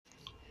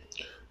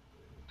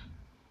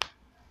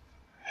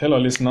Hello,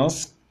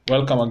 listeners.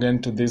 Welcome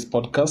again to this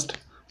podcast.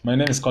 My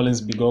name is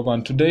Collins Bigogo,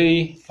 and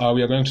today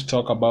we are going to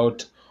talk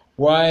about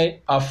why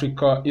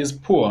Africa is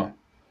poor.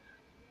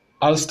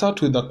 I'll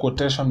start with a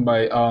quotation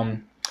by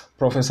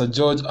Professor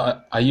George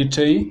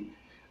Ayutey.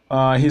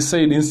 He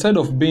said, instead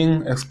of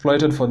being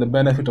exploited for the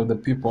benefit of the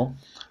people,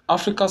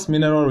 Africa's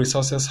mineral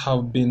resources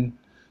have been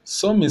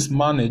so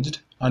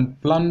mismanaged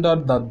and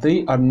plundered that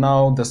they are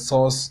now the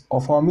source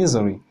of our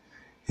misery.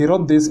 He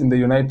wrote this in the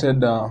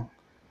United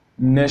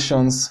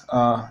Nations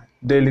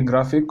Daily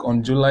Graphic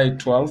on July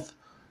 12th,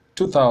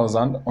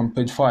 2000 on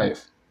page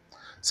 5.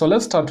 So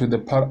let's start with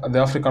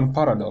the African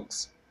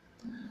paradox.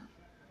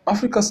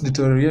 Africa's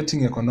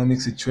deteriorating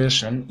economic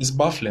situation is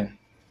baffling.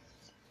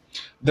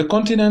 The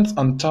continent's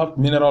untapped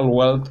mineral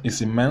wealth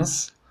is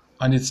immense,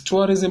 and its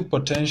tourism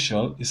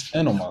potential is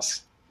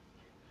enormous.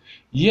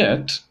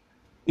 Yet,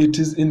 it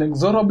is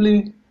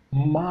inexorably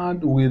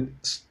mad with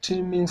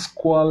steaming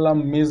squalor,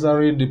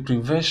 misery,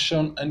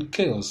 deprivation, and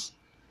chaos.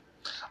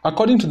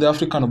 According to the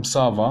African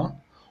Observer,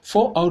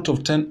 4 out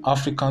of 10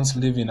 Africans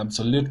live in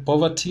absolute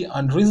poverty,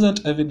 and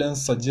recent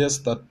evidence suggests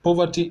that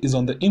poverty is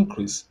on the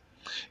increase.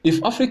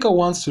 If Africa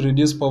wants to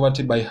reduce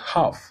poverty by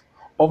half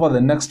over the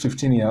next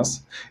 15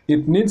 years,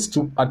 it needs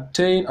to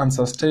attain and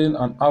sustain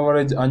an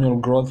average annual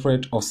growth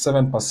rate of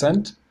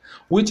 7%,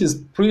 which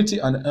is pretty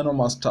an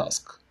enormous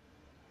task.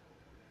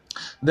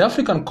 The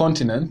African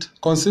continent,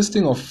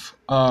 consisting of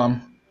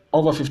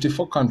over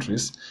 54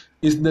 countries,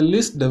 is the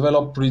least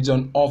developed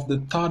region of the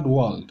Third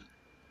World.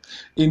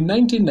 In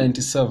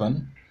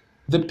 1997,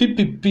 the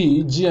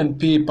PPP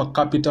GNP per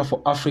capita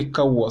for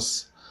Africa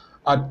was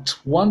at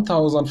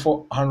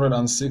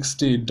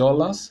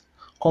 $1,460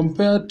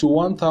 compared to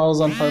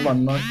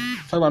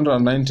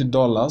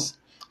 $1,590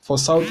 for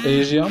South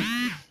Asia,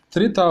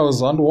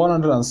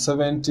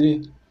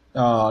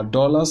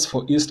 $3,170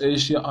 for East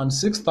Asia, and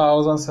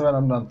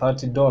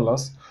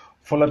 $6,730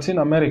 for Latin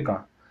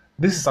America.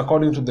 This is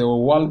according to the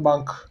World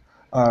Bank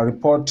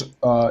report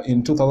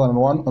in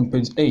 2001 on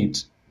page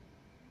 8.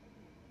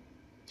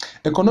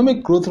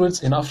 Economic growth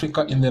rates in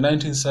Africa in the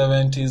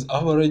 1970s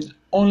averaged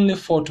only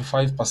 4 to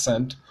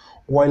 5%,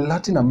 while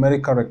Latin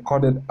America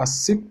recorded a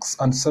 6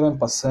 and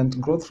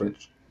 7% growth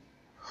rate.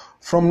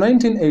 From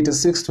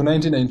 1986 to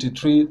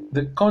 1993,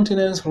 the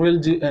continent's real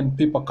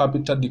GNP per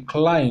capita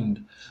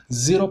declined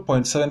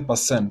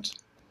 0.7%,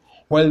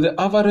 while the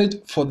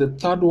average for the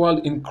Third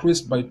World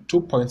increased by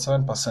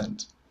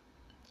 2.7%.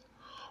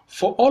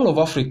 For all of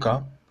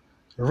Africa,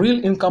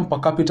 real income per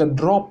capita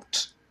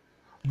dropped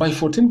by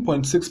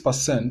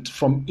 14.6%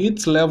 from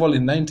its level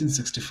in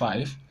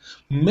 1965,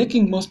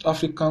 making most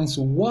Africans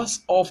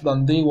worse off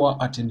than they were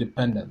at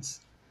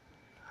independence.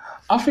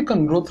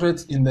 African growth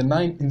rates in the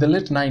late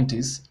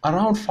 90s,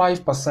 around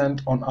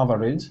 5% on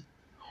average,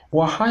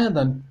 were higher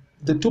than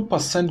the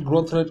 2%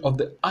 growth rate of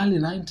the early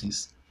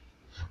 90s.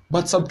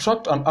 But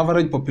subtract an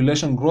average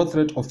population growth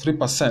rate of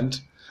 3%,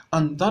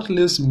 and that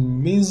leaves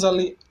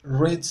measly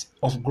rates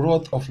of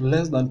growth of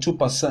less than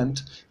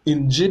 2%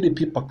 in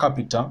GDP per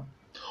capita,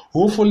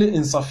 woefully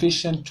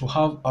insufficient to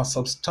have a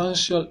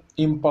substantial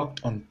impact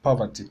on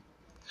poverty.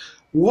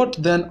 What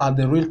then are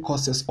the real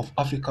causes of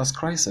Africa's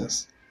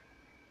crisis?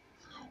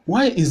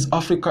 Why is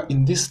Africa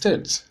in this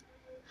state?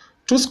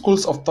 2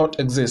 schools of thought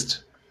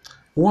exist.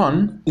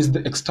 One is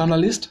the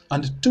externalist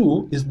and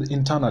 2 is the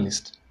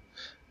internalist.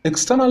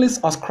 Externalists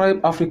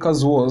ascribe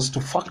Africa's woes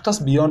to factors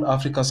beyond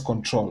Africa's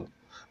control.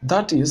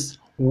 That is,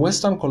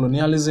 Western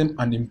colonialism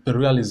and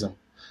imperialism,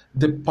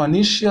 the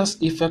pernicious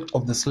effect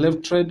of the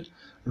slave trade,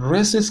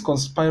 racist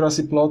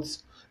conspiracy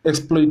plots,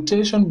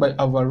 exploitation by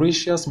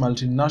avaricious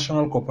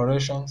multinational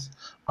corporations,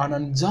 an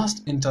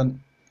unjust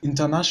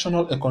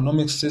international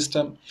economic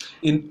system,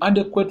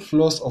 inadequate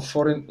flows of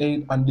foreign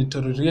aid, and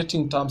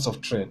deteriorating terms of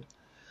trade.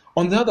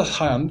 On the other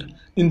hand,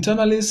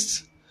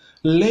 internalists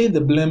lay the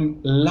blame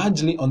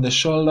largely on the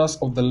shoulders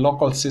of the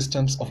local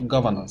systems of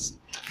governance.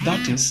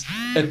 That is,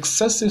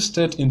 excessive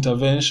state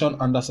intervention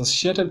and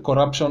associated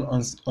corruption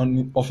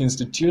of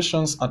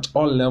institutions at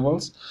all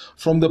levels,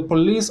 from the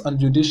police and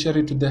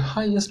judiciary to the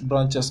highest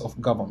branches of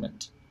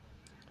government.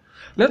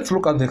 Let's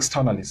look at the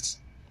externalists.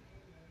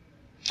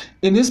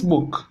 In his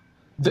book,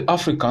 The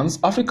African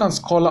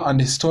scholar and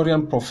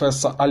historian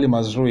Professor Ali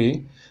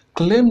Mazrui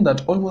claimed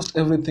that almost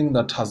everything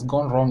that has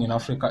gone wrong in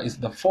Africa is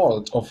the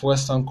fault of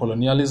Western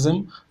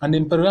colonialism and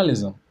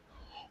imperialism,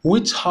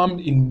 which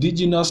harmed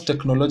indigenous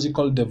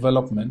technological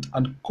development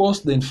and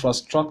caused the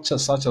infrastructure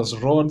such as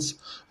roads,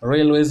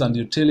 railways, and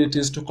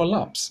utilities to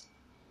collapse.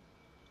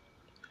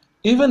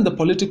 Even the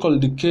political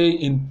decay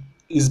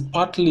is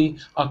partly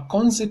a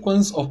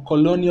consequence of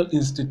colonial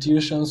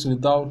institutions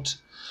without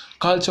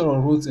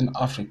cultural roots in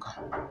Africa.